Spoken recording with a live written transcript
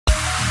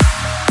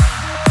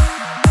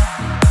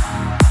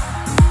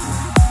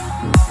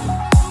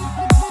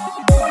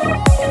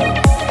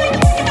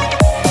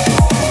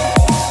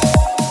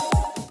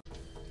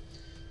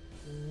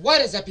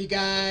What is up, you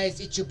guys?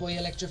 It's your boy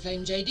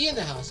Electroflame JD in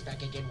the house,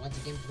 back again once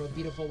again for a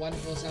beautiful,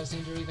 wonderful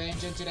self-centered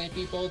revenge. And today,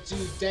 people,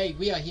 today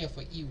we are here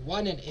for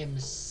E1 and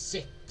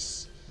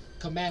M6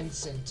 Command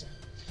Center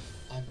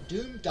on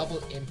Doom Double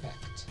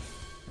Impact.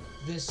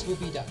 This will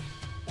be done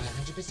by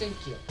 100%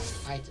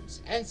 kills,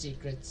 items, and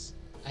secrets.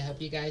 I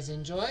hope you guys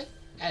enjoy,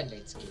 and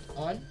let's get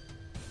on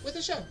with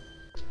the show.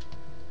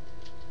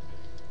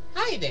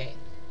 Hi there,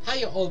 how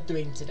you all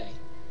doing today?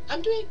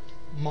 I'm doing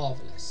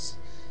marvelous.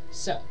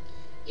 So,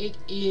 it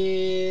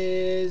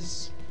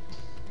is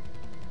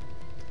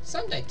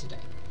Sunday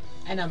today,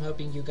 and I'm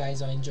hoping you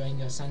guys are enjoying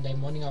your Sunday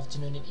morning,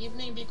 afternoon, and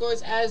evening,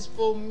 because as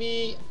for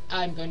me,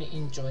 I'm going to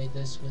enjoy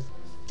this with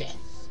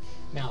death.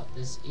 Now,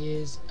 this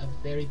is a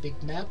very big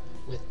map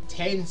with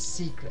 10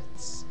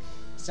 secrets.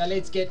 So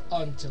let's get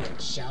on to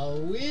it,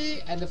 shall we?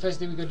 And the first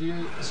thing we're going to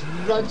do is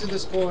run to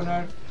this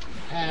corner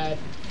and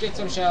get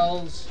some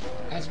shells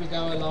as we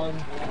go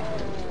along,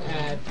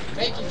 and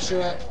making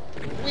sure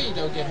we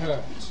don't get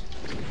hurt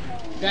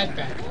that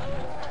badly.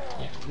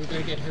 Yeah, we're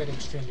going to get hurt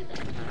extremely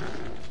badly.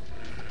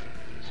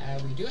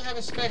 We do have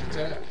a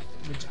Spectre,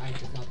 which I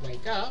did not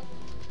wake up,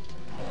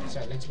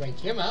 so let's wake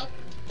him up.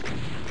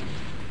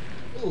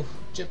 Ooh,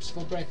 chips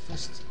for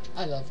breakfast.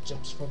 I love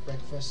chips for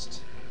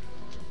breakfast.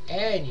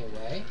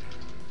 Anyway,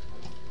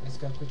 let's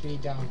go quickly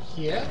down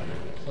here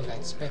for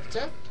that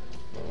Spectre.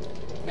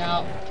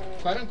 Now,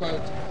 quote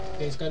unquote,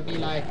 there's going to be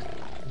like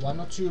 1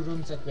 or 2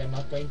 rooms that we're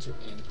not going to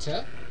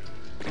enter,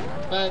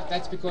 but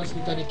that's because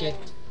we're going to get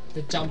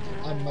the jump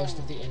on most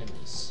of the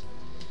enemies.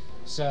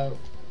 So,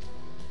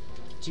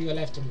 to your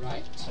left and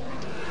right,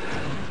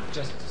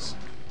 just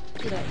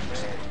do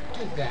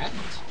that.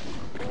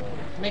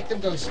 Make them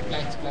go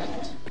splat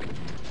splat.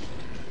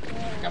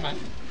 Come on.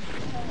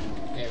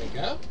 There we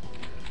go.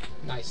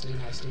 Nicely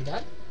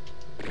done.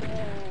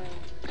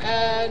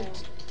 And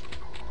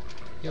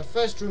your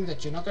first room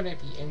that you're not going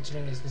to be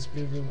entering is this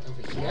blue room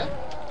over here.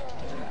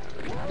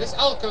 This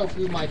alcove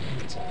you might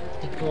enter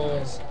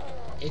because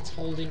it's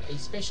holding a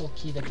special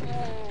key that we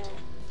need.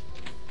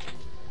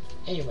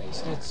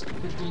 Anyways, let's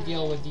quickly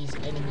deal with these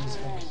enemies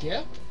over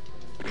here.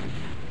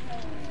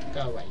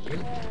 Go away, you.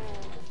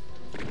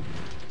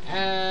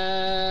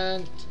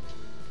 And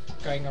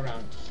going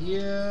around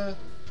here.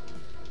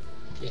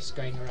 Yes,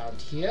 going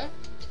around here.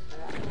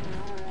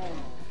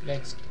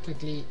 Let's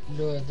quickly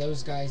lure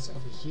those guys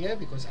over here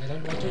because I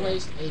don't want to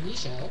waste any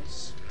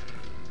shells.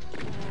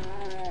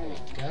 There we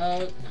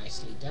go.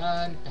 Nicely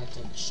done. Pat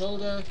on the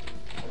shoulder.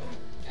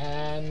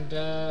 And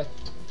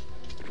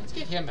let's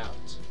get him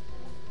out,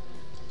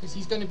 because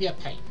he's going to be a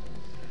pain.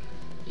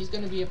 He's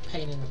going to be a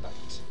pain in the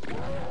butt.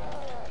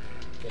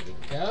 There we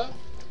go.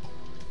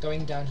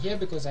 Going down here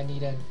because I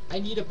need a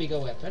bigger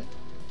weapon.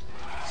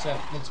 So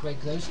let's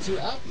wake those 2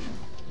 up.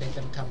 Let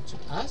them come to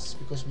us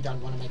because we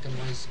don't want to make a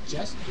noise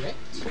just yet.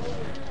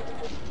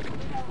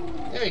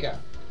 There we go.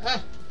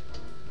 Ah,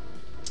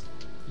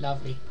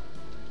 lovely.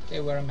 They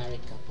were a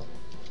married couple.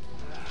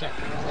 Okay,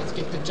 let's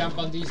get the jump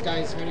on these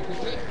guys very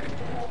quickly.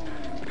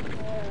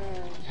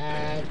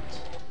 And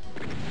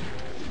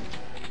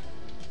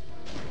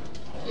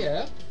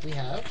here we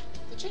have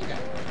the chain gun.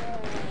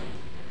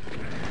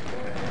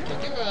 Okay,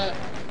 give a...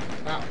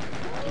 Wow.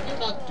 Can you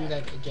not do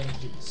that again,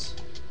 please?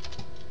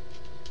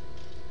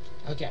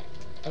 Okay,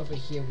 over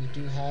here we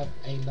do have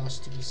a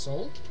Lost to be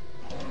Sold.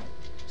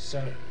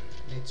 So,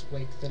 let's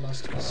wake the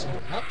Lost to be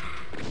Sold up.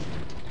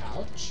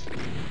 Ouch.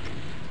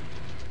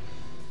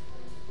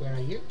 Where are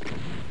you?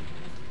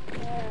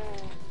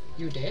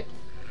 You dead.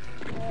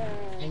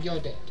 And you're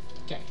dead.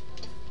 Okay.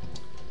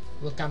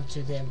 We'll come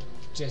to them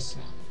just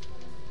now.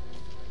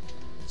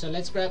 So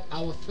let's grab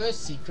our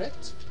first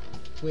secret,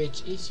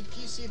 which is, if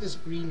you see this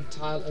green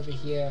tile over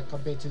here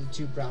compared to the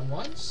 2 brown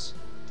ones.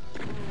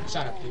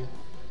 Shut up, you.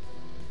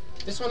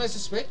 This one is a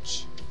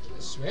switch.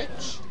 A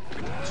switch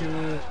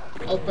to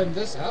open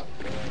this up.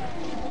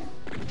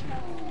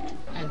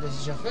 And this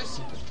is your first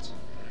secret.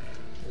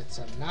 With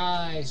some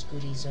nice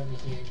goodies over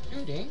here,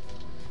 including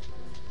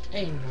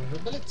a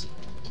invulnerability.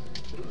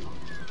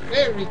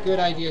 Very good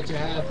idea to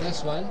have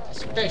this one,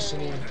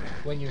 especially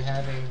when you're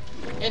having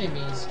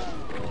enemies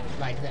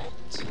like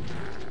that.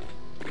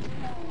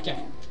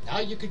 Okay, now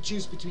you could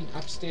choose between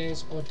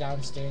upstairs or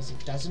downstairs.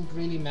 It doesn't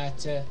really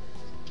matter.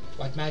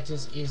 What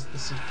matters is the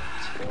secret.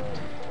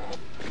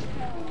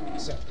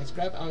 So let's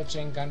grab our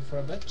chain gun for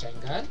a bit. Chain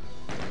gun.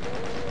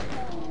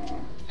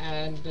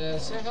 And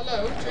say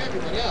hello to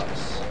everybody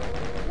else.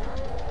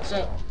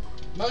 So,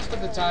 most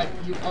of the time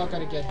you are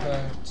going to get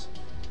hurt.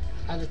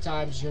 Other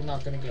times you're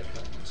not going to get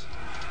hurt.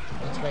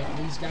 Let's wake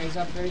these guys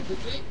up very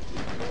quickly.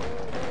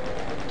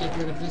 Get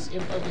rid of this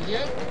imp over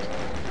here.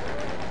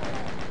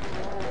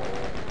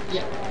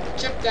 Yeah,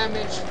 chip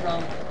damage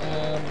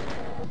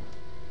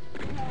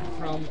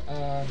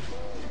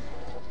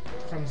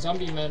from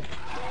zombie men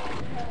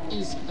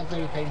is a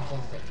very painful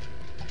thing.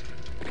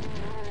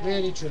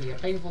 Really, truly, a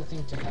painful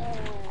thing to have.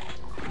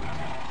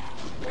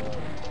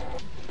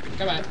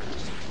 Come on.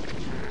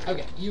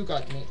 Okay, you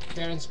got me,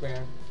 fair and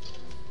square.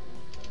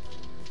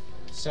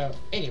 So,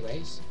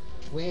 anyways,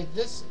 where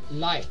this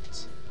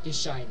light is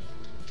shining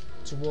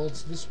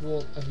towards this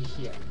wall over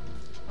here.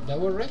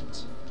 Lower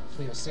it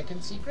for your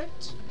second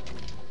secret,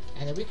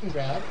 and then we can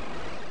grab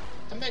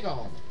a mega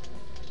arm.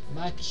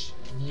 Much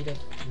needed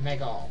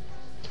mega arm.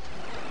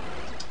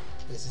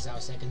 This is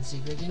our second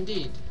secret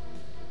indeed.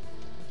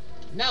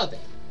 Now then,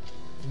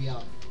 we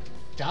are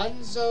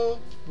donezo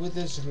with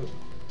this room.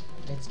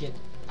 Let's get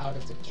out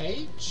of the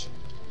cage.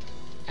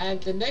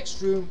 And the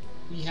next room,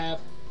 we have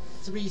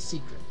 3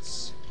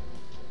 secrets.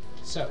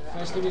 So,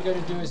 first thing we're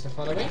going to do is the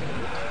following.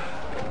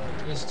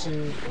 Is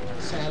to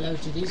say hello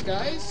to these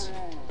guys.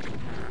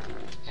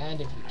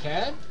 And if you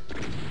can,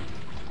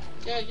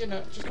 yeah, you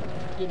know, just,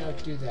 you know,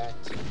 do that.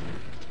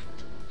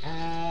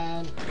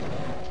 And,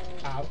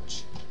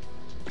 ouch.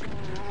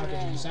 How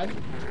dare you, son?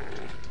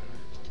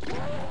 There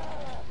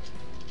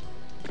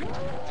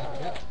we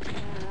go.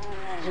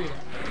 Here we go.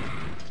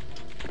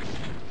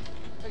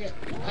 Okay,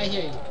 I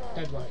hear you.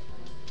 Don't worry.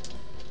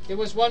 There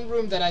was one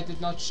room that I did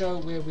not show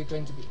where we're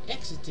going to be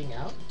exiting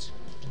out.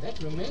 And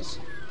that room is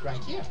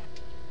right here.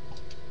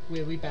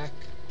 Where we're back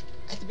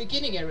at the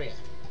beginning area.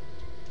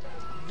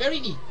 Very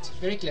neat.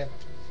 Very clever.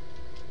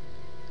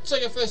 So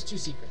your first 2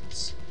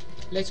 secrets.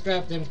 Let's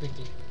grab them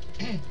quickly.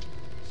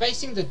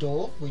 Facing the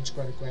door, which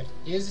quote unquote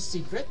is a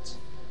secret.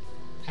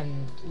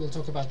 And we'll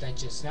talk about that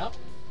just now.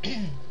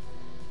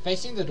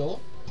 Facing the door,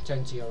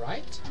 turn to your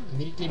right.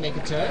 Immediately make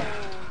a turn.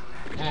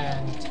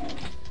 And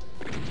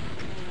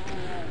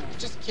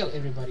just kill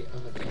everybody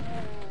over there.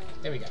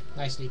 There we go.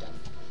 Nicely done.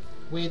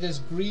 Where this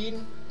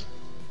green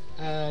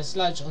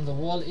sludge on the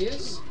wall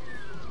is,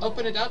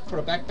 open it up for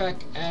a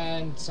backpack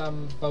and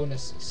some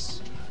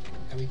bonuses.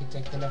 And we can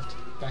take the left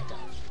back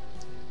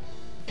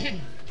out.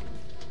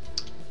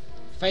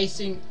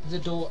 Facing the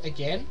door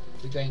again,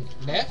 we're going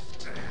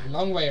left,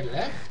 long way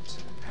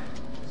left,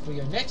 for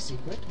your next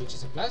secret, which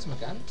is a plasma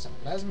gun, some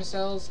plasma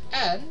cells,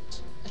 and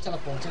a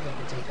teleporter that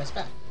will take us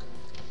back.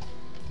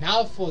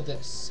 Now for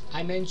this,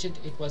 I mentioned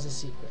it was a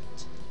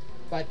secret,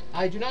 but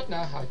I do not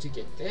know how to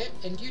get there,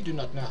 and you do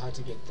not know how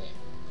to get there,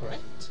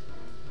 correct?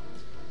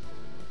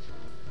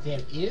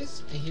 There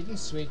is a hidden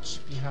switch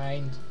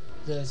behind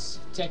this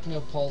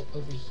technopole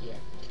over here,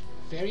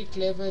 very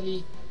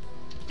cleverly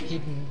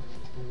hidden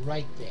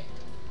right there.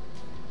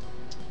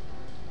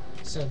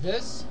 So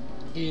this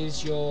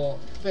is your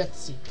 5th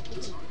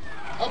secret.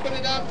 Open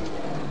it up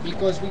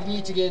because we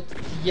need to get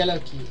the yellow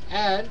key,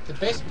 and the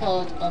best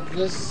part of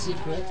this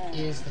secret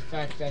is the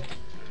fact that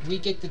we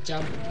get to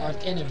jump on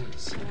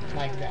enemies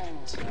like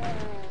that.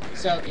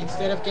 So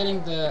instead of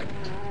getting the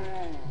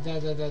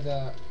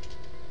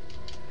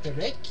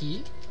red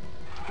key,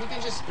 we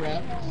can just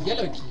grab the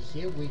yellow key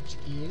here, which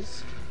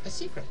is a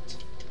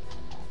secret.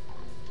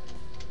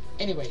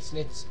 Anyways,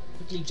 let's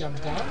quickly jump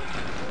down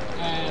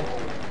and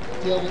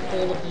deal with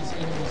all of these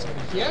enemies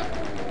over here.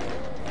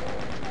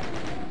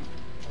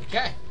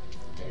 Okay,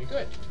 very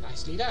good.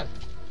 Nicely done.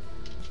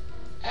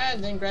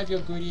 And then grab your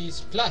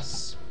goodies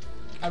plus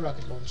a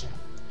rocket launcher.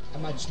 A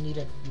much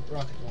needed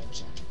rocket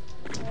launcher.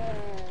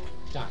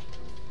 Die.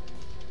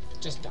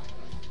 Just die.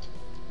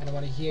 I don't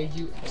want to hear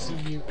you, see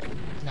you,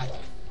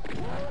 nothing.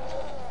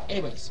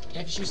 Anyways,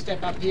 if you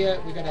step up here,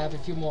 we're going to have a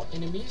few more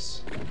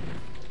enemies.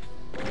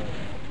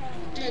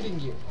 Including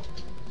you.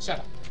 Shut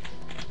up.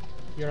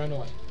 You're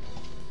annoying.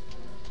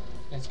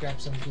 Let's grab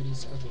some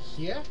goodies over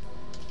here.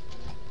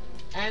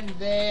 And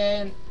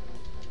then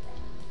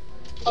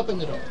open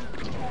the door.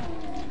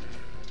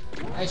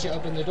 As you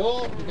open the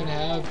door, we're going to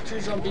have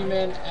 2 zombie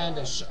men and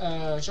a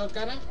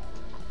shotgunner,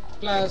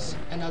 plus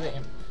another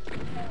imp.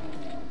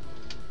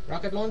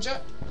 Rocket launcher,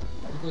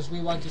 because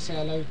we want to say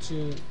hello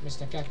to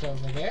Mr. Kako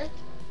over there.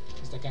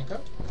 Mr.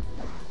 Kako.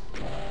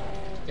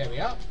 There we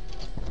are.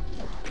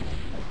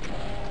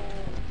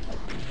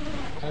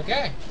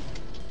 Okay.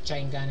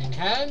 Chain gun in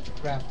hand,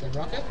 grab the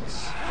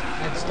rockets,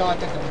 and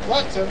start at the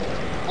bottom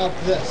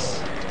of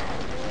this.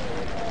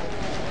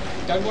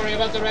 Don't worry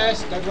about the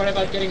rest, don't worry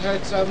about getting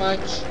hurt so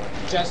much,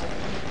 just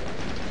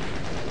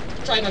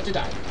try not to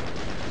die.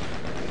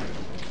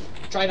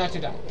 Try not to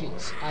die,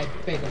 please, I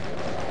beg of you.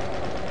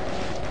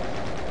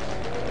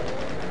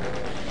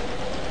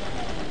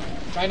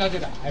 Try not to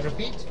die, I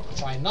repeat,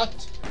 try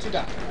not to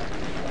die.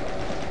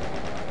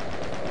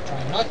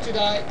 Try not to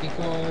die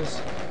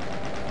because...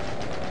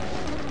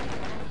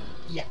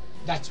 yeah,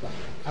 that's right.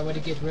 I want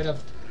to get rid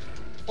of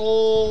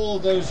all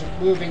those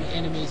moving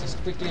enemies as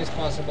quickly as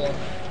possible.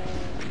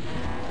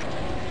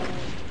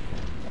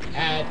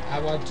 And I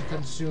want to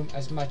consume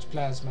as much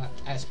plasma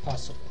as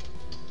possible.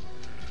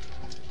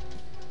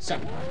 So,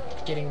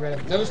 getting rid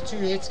of those 2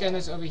 hit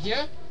scanners over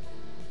here.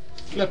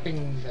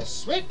 Flipping the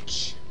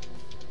switch.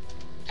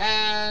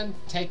 And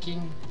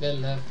taking the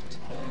lift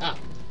up.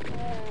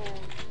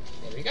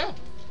 There we go.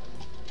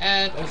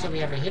 And also we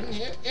have a hidden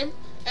here imp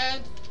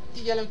and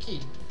the yellow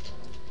key.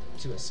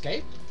 To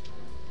escape,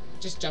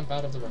 just jump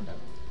out of the window.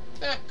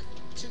 Back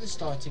to the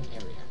starting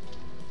area.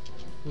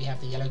 We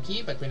have the yellow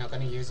key, but we're not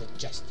going to use it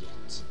just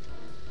yet.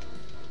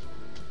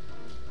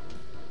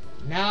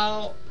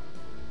 Now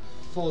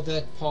for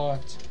that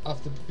part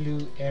of the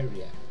blue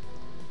area.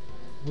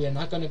 We're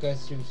not going to go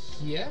through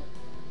here.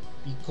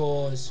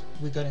 because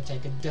we're going to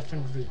take a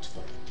different route for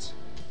it.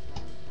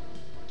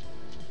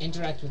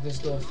 Interact with this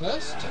door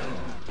first,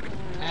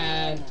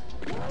 and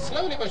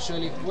slowly but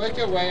surely work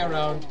your way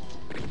around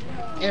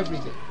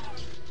everything.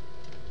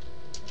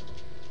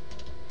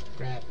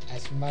 Grab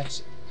as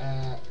much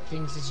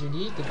things as you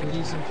need, the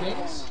goodies and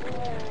things,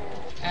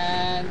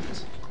 and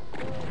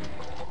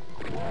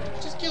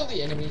just kill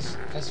the enemies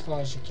as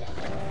far as you can.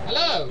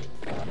 Hello!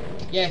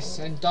 Yes,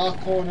 and dark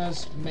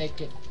corners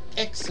make it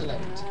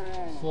excellent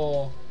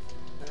for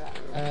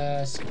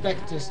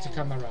specters to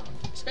come around,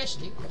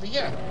 especially over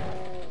here.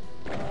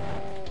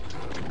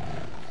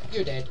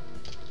 You're dead.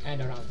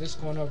 And around this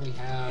corner we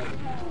have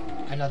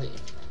another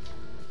imp.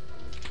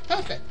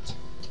 Perfect.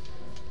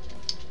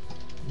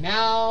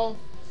 Now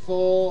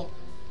for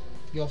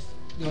your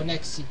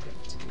next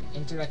secret.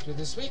 Interact with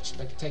the switch,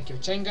 but take your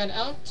chain gun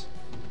out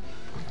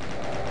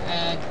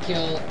and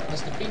kill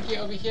Mr. Pinky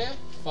over here,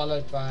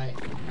 followed by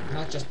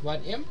not just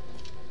one imp,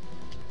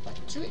 but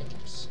 2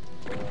 imps.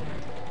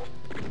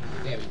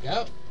 There we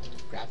go.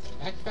 Grab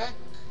the backpack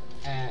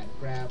and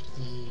grab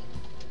the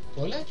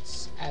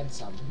bullets and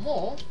some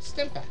more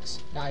stim packs.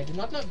 Now I do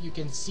not know if you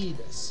can see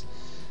this,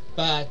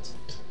 but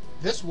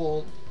this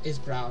wall is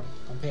brown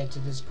compared to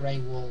this grey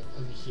wall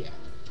over here.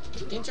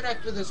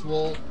 Interact with this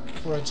wall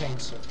for a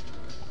chainsaw.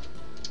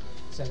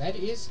 So that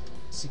is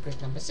secret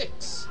number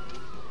 6.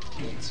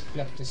 Let's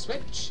flip the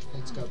switch.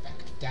 Let's go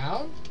back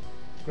down.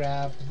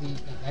 Grab the...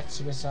 no, that's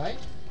suicide.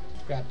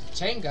 Grab the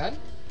chain gun.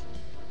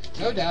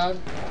 Go down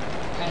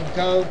and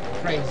go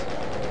crazy.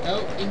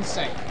 Go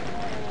insane.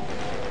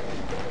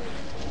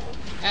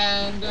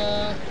 And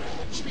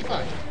you should be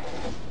fine.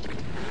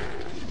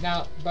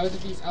 Now, both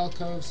of these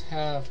alcoves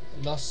have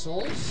lost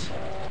souls.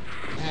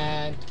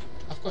 And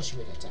of course you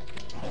will attack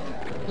me.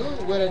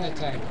 Who wouldn't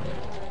attack me?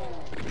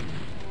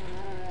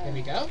 There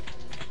we go.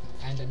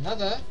 And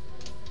another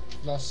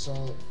lost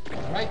soul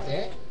right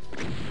there.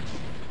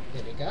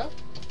 There we go.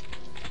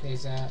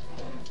 There's a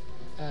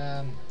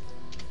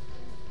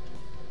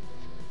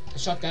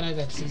shotgunner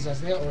that sees us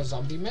there, or a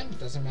zombie man,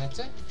 doesn't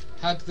matter.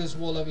 Hug this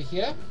wall over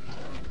here.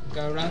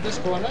 Go around this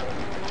corner.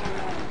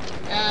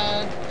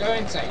 And go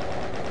insane.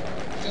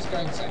 Just go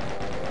insane.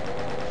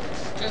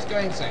 Just go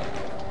insane.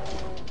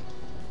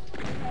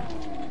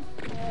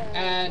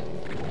 And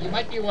you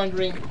might be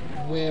wondering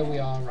where we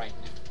are right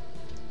now.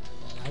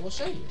 Well, I will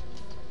show you.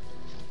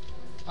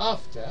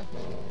 After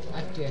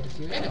I've cleared a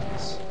few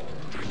enemies.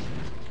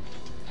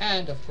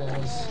 And of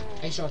course,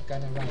 a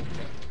shotgunner right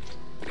there.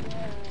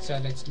 So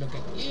let's look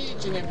at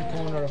each and every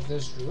corner of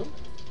this room.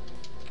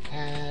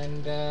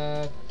 And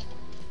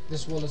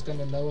this wall is going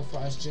to lower for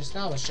us just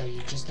now. I'll show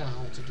you just now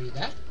how to do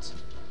that.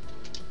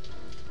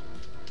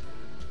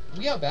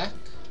 We are back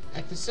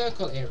at the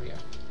circle area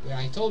where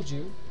I told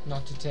you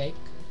not to take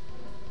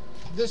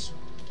this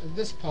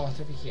path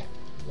over here.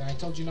 Where I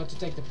told you not to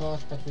take the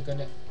path, but we're going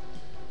to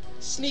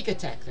sneak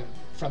attack them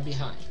from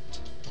behind.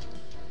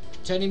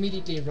 Turn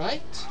immediately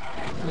right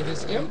for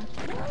this imp.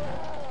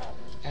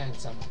 And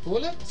some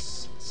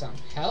bullets, some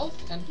health,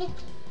 and look,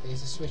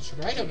 there's a switch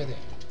right over there.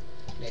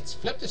 Let's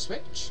flip the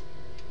switch.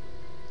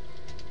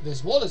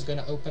 This wall is going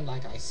to open,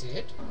 like I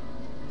said,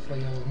 for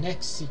your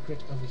next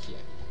secret over here.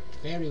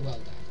 Very well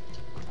done.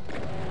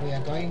 We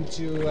are going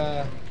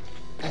to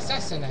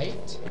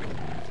assassinate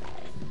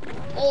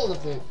all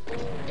of the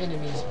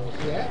enemies over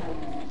here.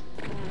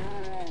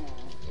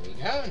 There we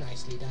go.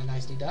 Nicely done,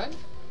 nicely done.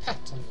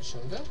 Pat on the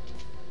shoulder.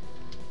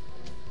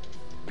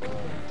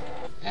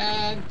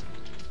 And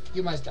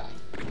you must die.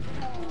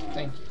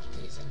 Thank you.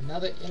 There's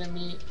another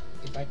enemy.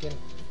 If I can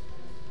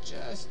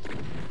just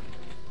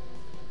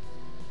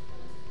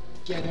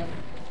get him.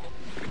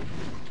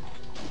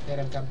 Let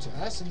him come to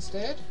us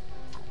instead.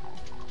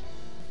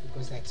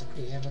 Because that's a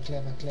clever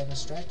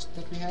strat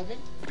that we're having.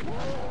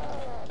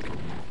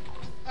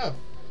 Oh,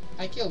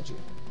 I killed you.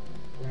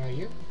 Where are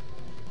you?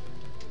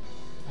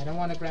 I don't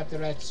want to grab the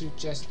rat suit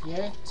just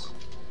yet.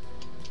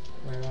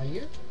 Where are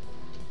you?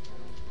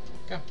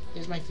 Come,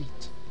 here's my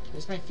feet.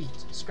 Here's my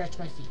feet. Scratch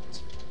my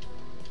feet.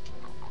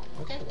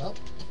 Okay, well,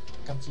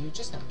 come to you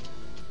just now.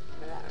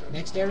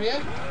 Next area,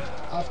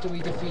 after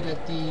we defeated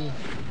the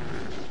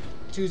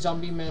 2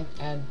 zombie men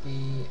and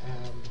the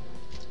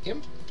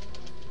imp.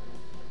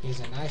 Here's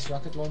a nice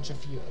rocket launcher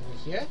for you over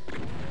here.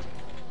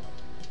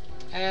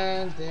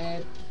 And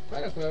then,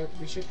 quote unquote,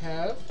 we should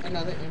have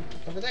another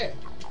imp over there.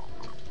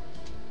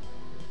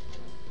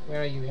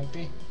 Where are you,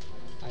 impy?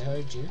 I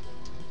heard you.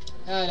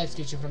 Let's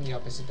get you from the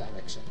opposite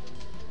direction.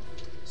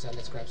 So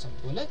let's grab some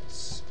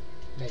bullets.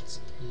 Let's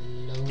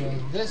lower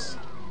this.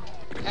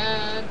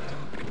 And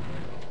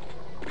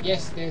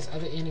yes, there's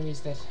other enemies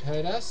that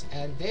hurt us.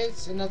 And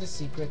there's another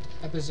secret,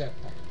 a berserk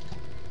pack.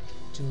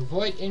 To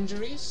avoid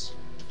injuries.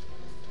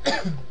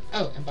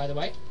 Oh, and by the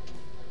way,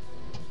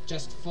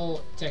 just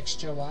for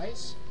texture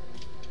wise,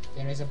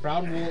 there is a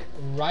brown wall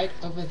right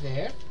over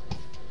there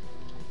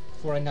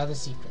for another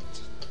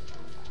secret.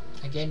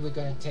 Again, we're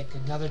going to take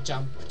another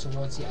jump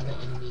towards the other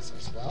enemies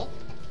as well.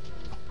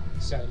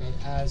 So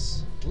let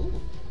us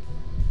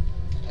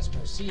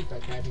proceed by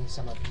grabbing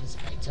some of these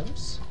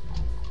items.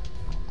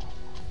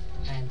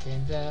 and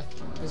then the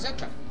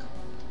berserk.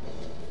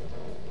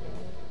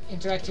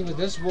 Interacting with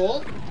this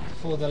wall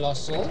for the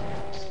lost soul.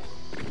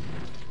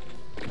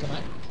 Come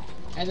on.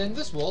 And then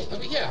this wall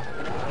over here.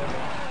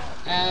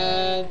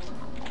 And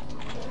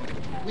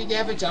we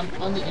have a jump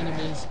on the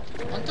enemies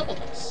on top of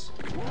us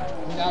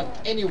without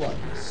any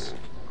worries.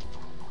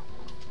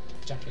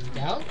 Jumping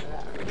down.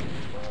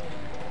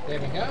 There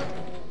we go.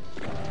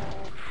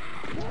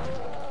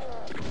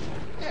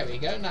 There we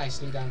go.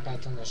 Nicely done,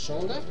 pat on the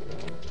shoulder.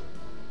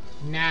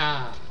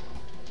 Now,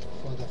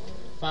 for the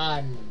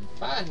fun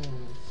part.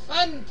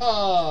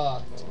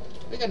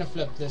 We're going to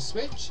flip this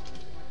switch.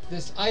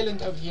 This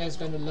island over here is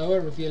going to lower,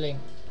 revealing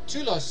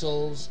 2 lost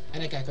souls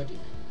and a Cacodemon.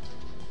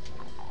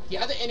 The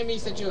other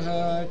enemies that you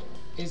heard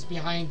is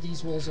behind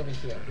these walls over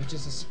here, which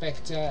is a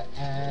Spectre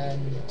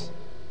and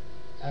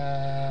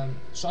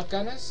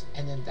shotgunners,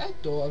 and then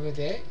that door over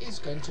there is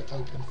going to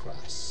open for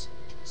us.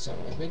 So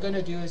what we're going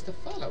to do is the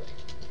following.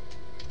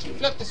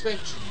 Flip the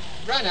switch,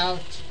 run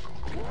out,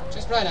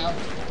 just run out,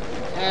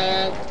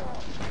 and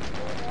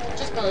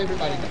just mow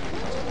everybody down.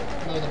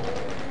 Mow them down.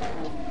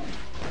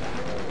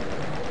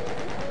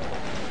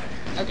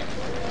 Okay,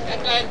 that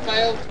plan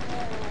failed.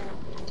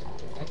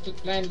 That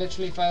plan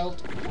literally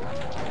failed.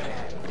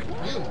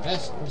 You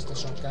missed, Mr.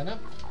 Shotgunner.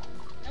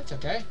 That's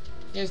okay.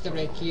 Here's the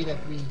red key that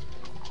we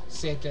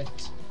said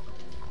that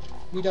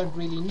we don't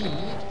really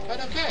need, but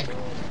okay.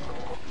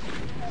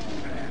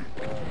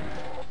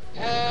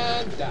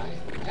 And die,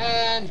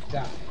 and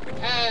die,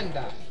 and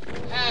die,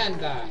 and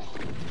die.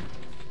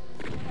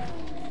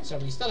 So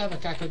we still have a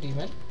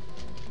Cacodemon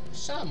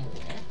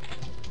somewhere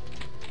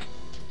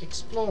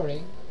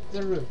exploring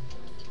the room.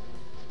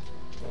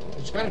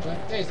 Which one?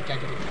 There's the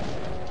Cacodemon.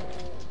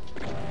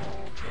 There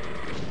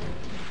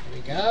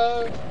we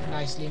go.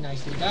 Nicely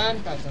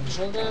done. Pat on the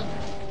shoulder.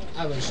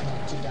 I wish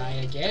not to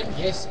die again.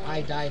 Yes,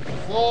 I died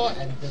before,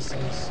 and this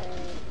is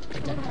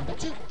attempt number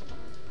 2.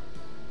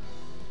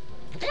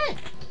 Okay.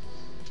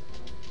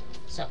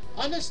 So,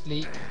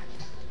 honestly,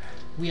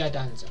 we are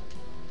done. So,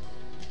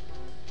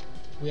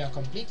 we are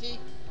completely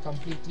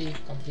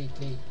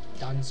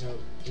donezo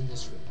in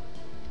this room.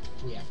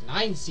 We have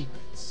 9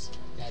 secrets.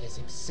 That is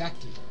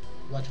exactly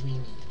what we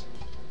need.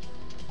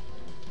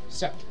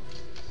 So,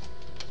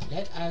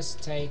 let us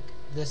take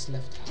this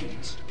lift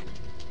out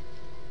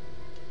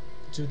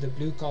to the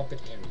blue carpet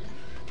area.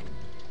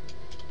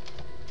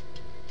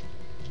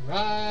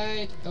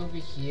 Right over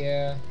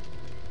here.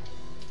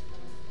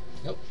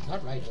 Nope,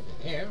 not right over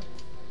there.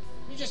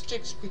 Let me just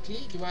check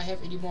quickly. Do I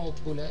have any more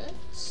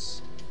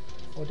bullets?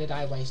 Or did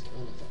I waste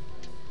all of them?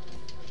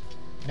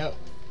 No,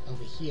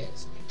 over here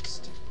is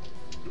next.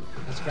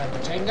 Let's grab the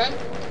chain gun.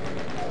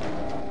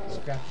 Let's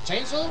grab the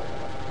chainsaw.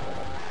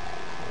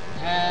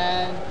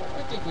 And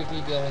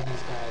quickly deal with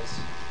these guys.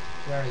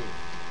 Where are you?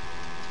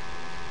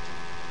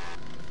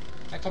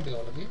 That can't be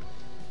all of you.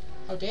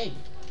 How dare you?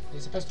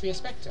 There's supposed to be a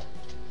Spectre.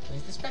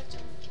 Where's the Spectre?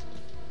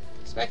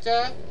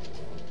 Spectre!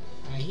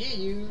 I hear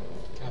you.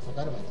 I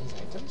forgot about these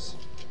items.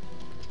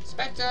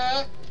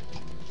 Spectre!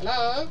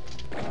 Hello?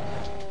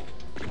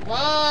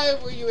 Why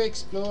were you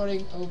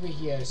exploring over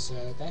here,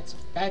 sir? That's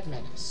bad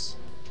manners.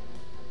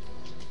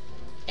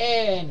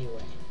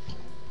 Anyway.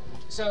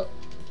 So,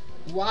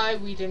 why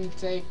we didn't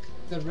take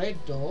the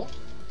red door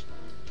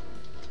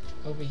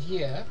over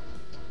here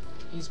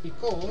is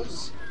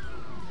because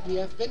we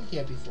have been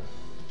here before.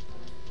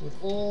 With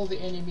all the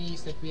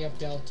enemies that we have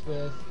dealt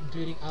with,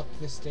 including up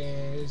the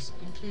stairs,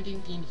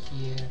 including in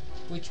here,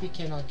 which we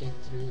cannot get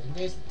through. And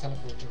there's the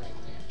teleporter right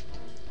there.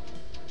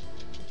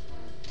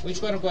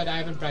 Which one of God I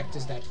haven't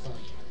practiced that far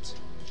yet.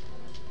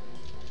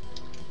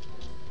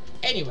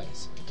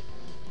 Anyways,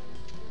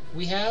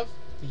 we have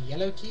the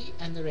yellow key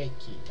and the red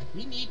key, but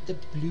we need the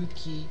blue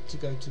key to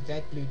go to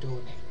that blue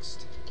door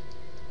next.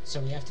 So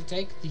we have to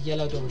take the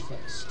yellow door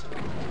first.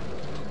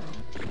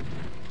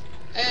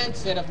 And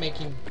instead of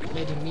letting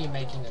me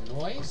making a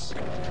noise,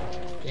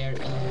 there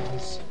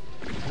is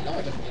a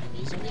lot of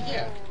enemies over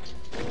here.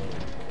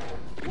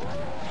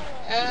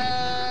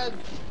 And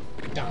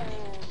die.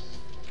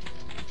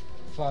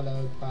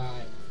 Followed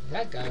by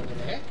that guy over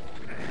there.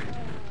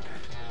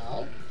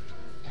 Ow.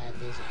 And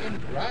there's an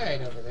imp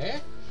right over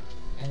there.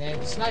 And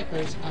then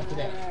snipers after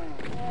that.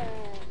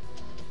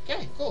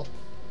 Okay, cool.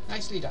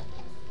 Nicely done.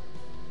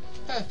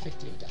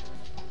 Perfectly done.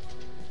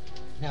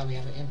 Now we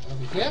have an imp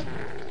over here.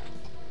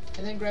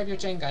 And then grab your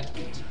chain gun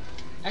out.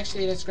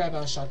 Actually, let's grab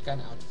our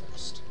shotgun out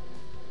first.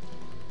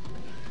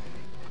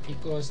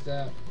 Because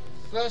the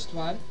first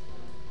one,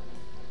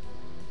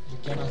 you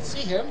cannot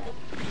see him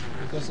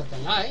because of the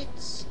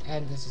lights.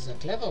 And this is a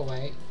clever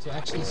way to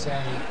actually say,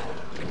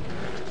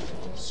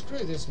 screw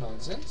this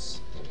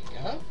nonsense. There we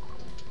go.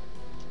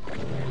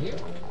 Where are you?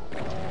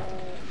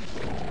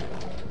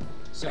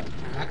 So,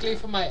 luckily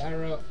for my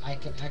arrow, I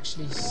can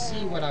actually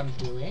see what I'm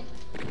doing.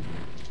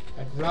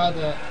 But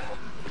rather,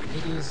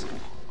 it is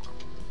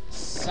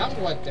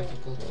somewhat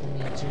difficult for me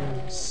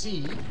to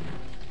see.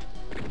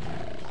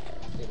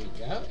 There we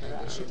go. And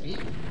there should be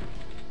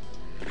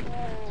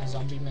a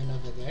zombie man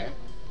over there.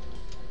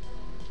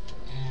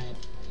 And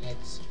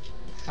let's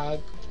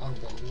Hug on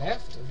the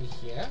left over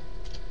here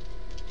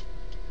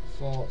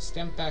for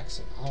stem packs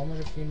and armor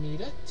if you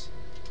need it.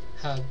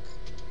 Hug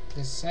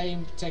the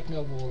same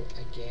techno wall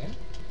again.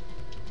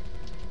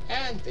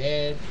 And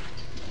then,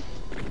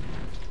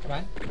 come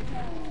on,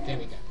 there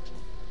we go.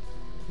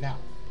 Now,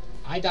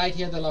 I died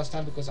here the last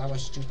time because I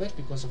was stupid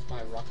because of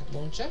my rocket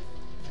launcher.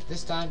 But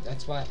this time,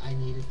 that's why I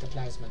needed the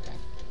plasma gun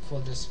for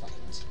this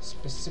fight.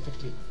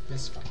 Specifically,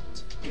 this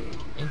fight.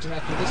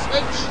 Interact with the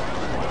switch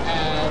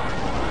and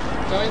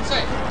go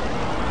insane.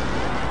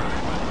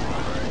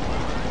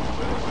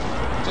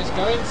 Just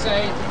go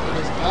insane. It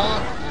is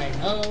dark, I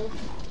know.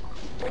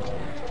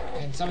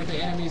 And some of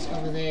the enemies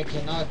over there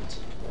cannot,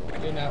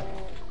 you know.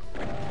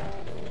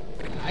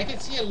 I can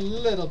see a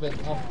little bit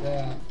of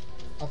the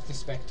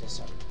Spectre,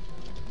 so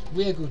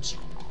we are Gucci.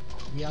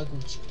 We are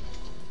Gucci.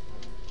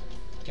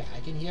 Okay,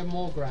 I can hear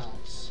more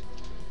growls.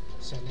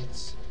 So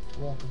let's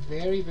walk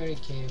very, very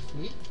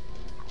carefully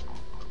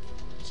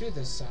to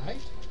the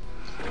side.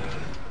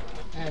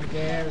 And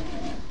there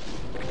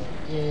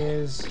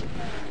is...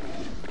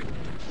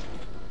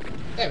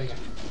 There we go.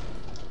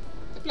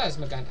 The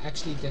plasma gun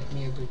actually did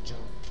me a good job.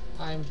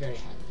 I'm very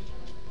happy.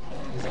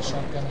 There's a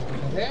shotgun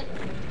over there.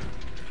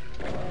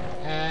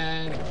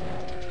 And...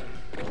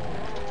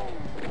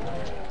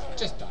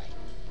 just die.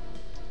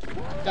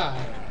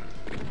 Die.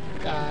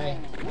 Die.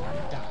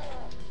 Die.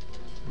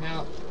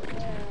 Now,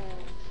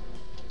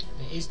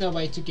 there is no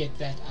way to get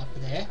that up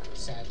there,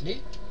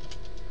 sadly.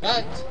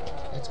 But,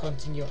 let's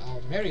continue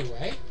our merry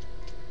way.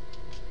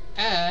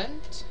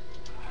 And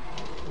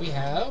we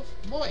have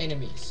more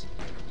enemies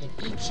in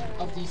each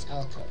of these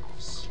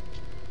alcoves.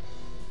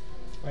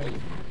 Where are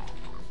you?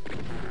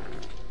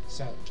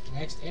 So,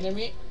 next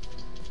enemy.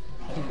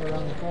 Keep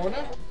around the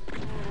corner.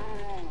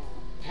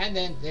 And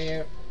then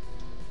there.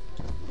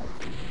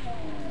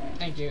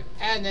 Thank you.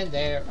 And then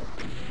there.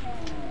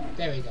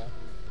 There we go.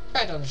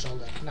 Pat on the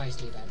shoulder.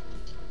 Nicely done.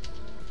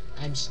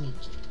 I'm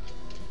sneaky.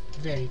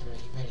 Very,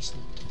 very, very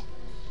sneaky.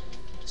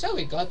 So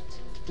we got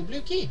the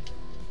blue key.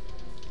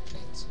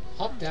 Let's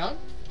hop down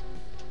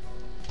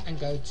and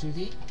go to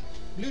the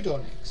blue door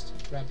next.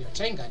 Grab your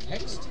chain gun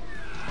next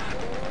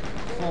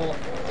for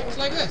things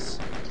like this.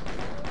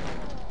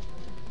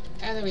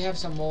 And then we have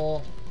some more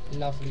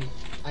lovely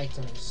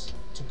items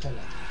to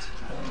collect.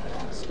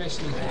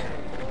 Especially here.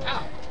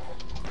 Ow!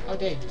 How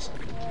dare you, sir?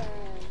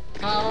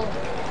 How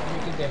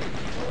you dare you?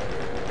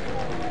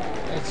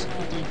 Let's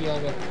quickly deal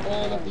with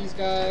all of these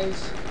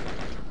guys.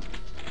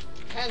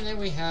 And then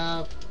we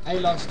have a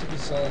loss to be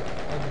solved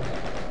over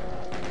there.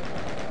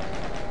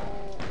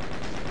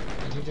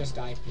 Can you just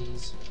die,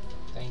 please?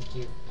 Thank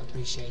you.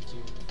 Appreciate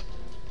you.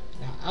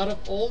 Now, out of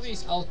all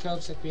these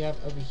alcoves that we have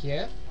over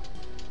here,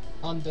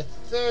 on the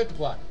third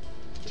one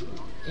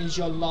is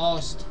your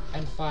last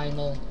and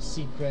final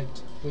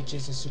secret, which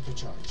is a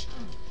supercharge.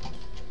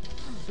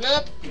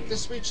 Flip the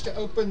switch to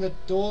open the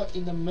door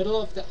in the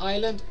middle of the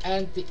island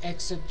and the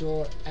exit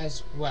door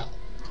as well.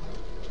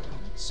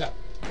 So,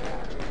 there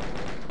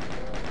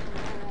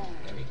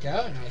we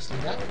go, nicely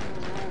done.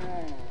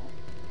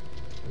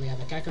 We have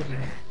a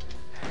Cacodemon.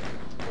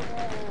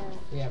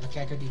 We have a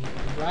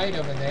Cacodemon right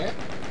over there.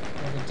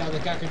 And we tell the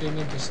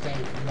Cacodemon to stay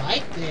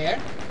right there,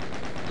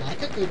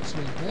 like a good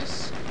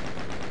sweetness.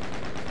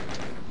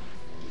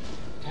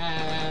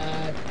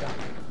 And die.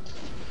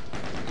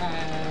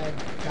 And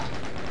die.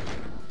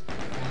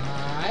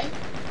 Die.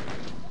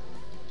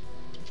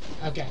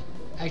 Okay.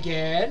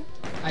 Again,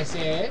 I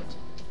said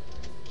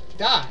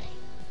die.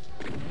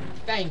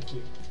 Thank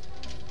you.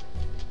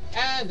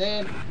 And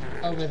then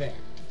over there.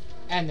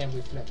 And then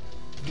we flip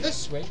the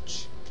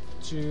switch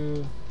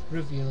to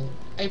reveal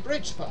a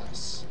bridge for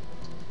us.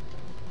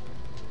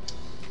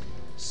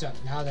 So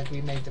now that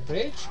we made the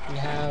bridge, we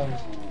have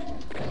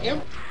an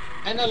imp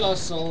and a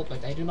lost soul,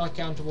 but they do not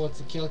count towards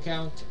the kill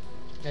count.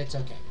 That's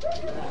okay.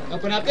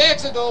 Open up the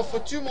exit door for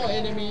 2 more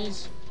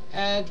enemies,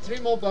 add 3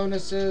 more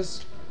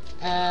bonuses,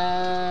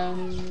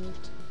 and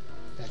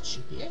that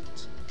should be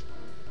it.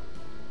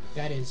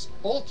 That is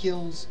all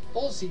kills,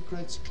 all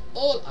secrets,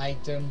 all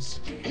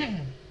items.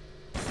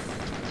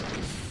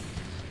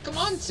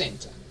 Command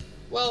center.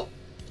 Well,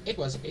 it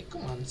was a big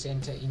command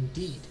center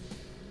indeed.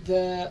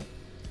 The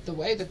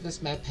way that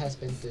this map has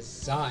been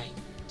designed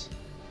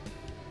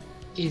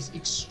is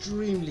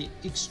extremely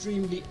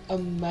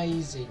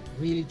amazing.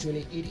 Really,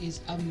 truly, it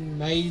is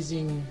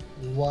amazing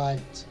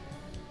what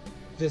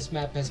this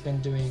map has been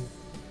doing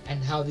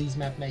and how these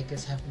map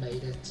makers have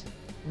made it.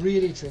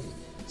 Really, truly.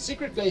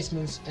 Secret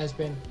placements has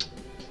been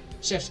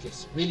chef's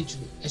kiss. Really,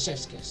 truly, a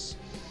chef's kiss.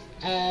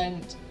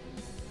 And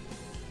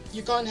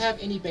you can't have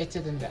any better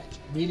than that.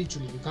 Really,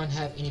 truly, you can't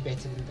have any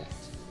better than that.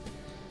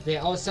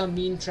 There are some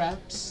mean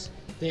traps.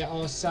 There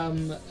are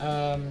some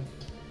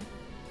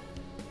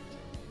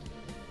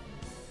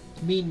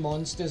mean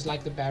monsters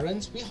like the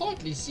Barons. We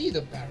hardly see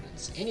the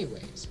Barons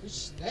anyways,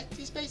 which that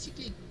is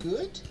basically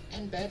good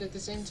and bad at the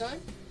same time.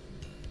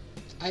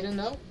 I don't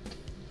know.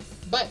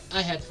 But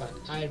I had fun.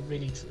 I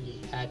really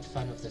truly had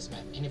fun with this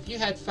map. And if you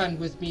had fun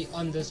with me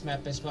on this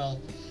map as well,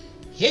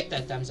 hit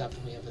that thumbs up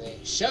for me over there.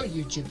 Show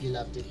YouTube you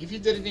loved it. If you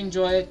didn't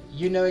enjoy it,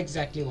 you know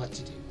exactly what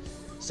to do.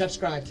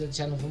 Subscribe to the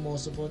channel for more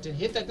support and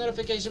hit that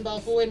notification bell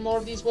for when more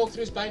of these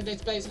walkthroughs, blind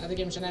let's plays, other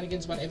game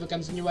shenanigans, whatever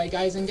comes in your way,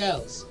 guys and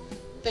girls.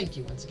 Thank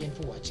you once again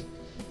for watching.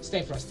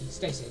 Stay frosty,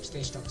 stay safe,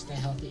 stay strong, stay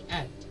healthy,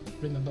 and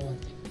remember one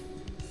thing.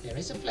 There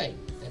is a flame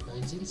that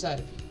burns inside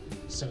of you,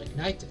 so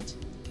ignite it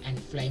and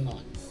flame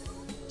on.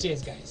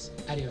 Cheers guys.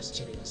 Adios,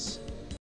 cheerios.